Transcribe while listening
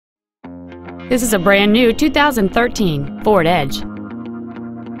This is a brand new 2013 Ford Edge.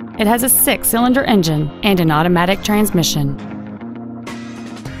 It has a 6-cylinder engine and an automatic transmission.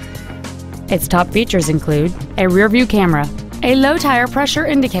 Its top features include a rear-view camera, a low tire pressure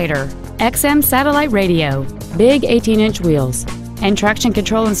indicator, XM satellite radio, big 18-inch wheels, and traction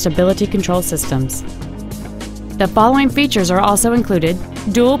control and stability control systems. The following features are also included: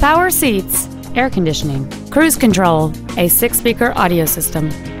 dual power seats, air conditioning, cruise control, a 6-speaker audio system,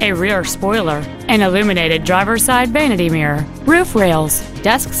 a rear spoiler, an illuminated driver's side vanity mirror, roof rails,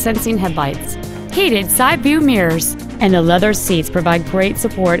 dusk sensing headlights, heated side view mirrors, and the leather seats provide great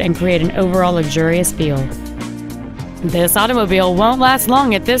support and create an overall luxurious feel. This automobile won't last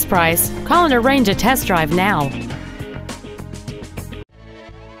long at this price. Call and arrange a test drive now.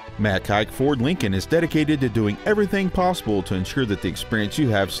 Matt Haik Ford Lincoln is dedicated to doing everything possible to ensure that the experience you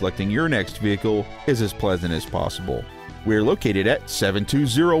have selecting your next vehicle is as pleasant as possible. We're located at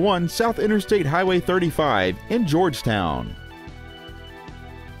 7201 South Interstate Highway 35 in Georgetown.